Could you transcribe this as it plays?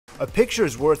A picture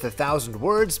is worth 1,000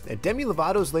 words, and Demi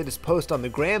Lovato's latest post on the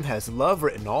gram has love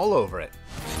written all over it.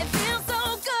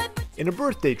 In a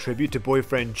birthday tribute to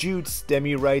boyfriend Jute,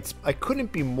 Demi writes, "I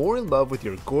couldn't be more in love with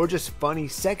your gorgeous, funny,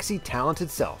 sexy,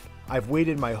 talented self. I've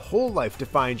waited my whole life to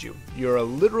find you. You're a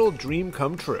literal dream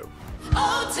come true."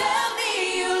 Oh, tell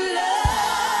me you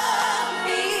love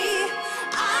me.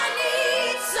 I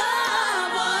need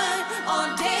someone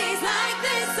on days like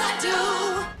this, I do.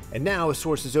 And now a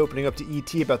source is opening up to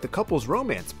ET about the couple's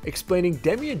romance, explaining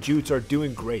Demi and Jute are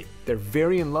doing great. They're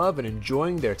very in love and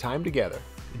enjoying their time together.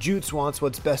 Jute wants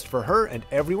what's best for her, and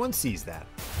everyone sees that.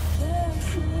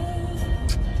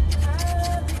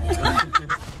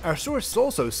 Our source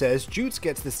also says Jute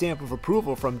gets the stamp of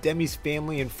approval from Demi's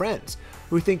family and friends,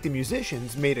 who think the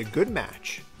musicians made a good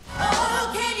match. Oh,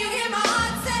 can you hear my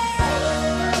heart say?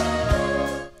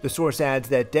 The source adds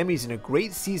that Demi's in a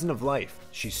great season of life.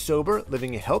 She's sober,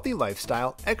 living a healthy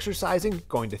lifestyle, exercising,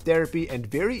 going to therapy, and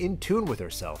very in tune with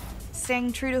herself.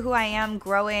 Staying true to who I am,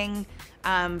 growing,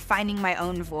 finding my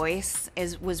own voice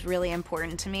was really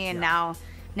important to me, and now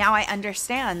I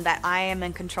understand that I am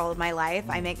in control of my life.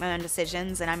 I make my own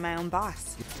decisions, and I'm my own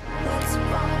boss.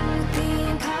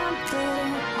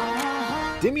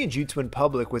 Demi and Jute went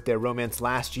public with their romance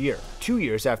last year, 2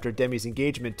 years after Demi's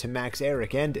engagement to Max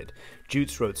Eric ended.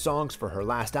 Jute wrote songs for her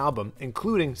last album,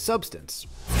 including Substance.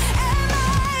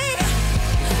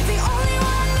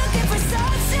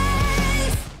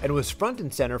 And was front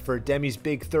and center for Demi's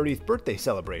big 30th birthday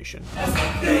celebration.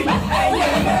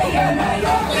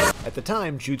 At the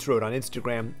time, Jute wrote on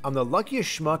Instagram, "I'm the luckiest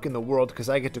schmuck in the world because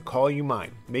I get to call you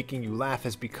mine. Making you laugh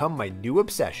has become my new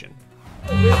obsession."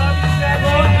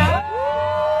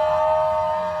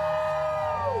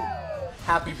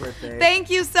 Happy birthday. Thank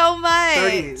you so much.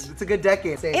 30. It's a good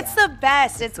decade. It's the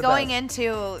best. It's the going best.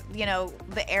 into,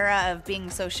 the era of being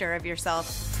so sure of yourself.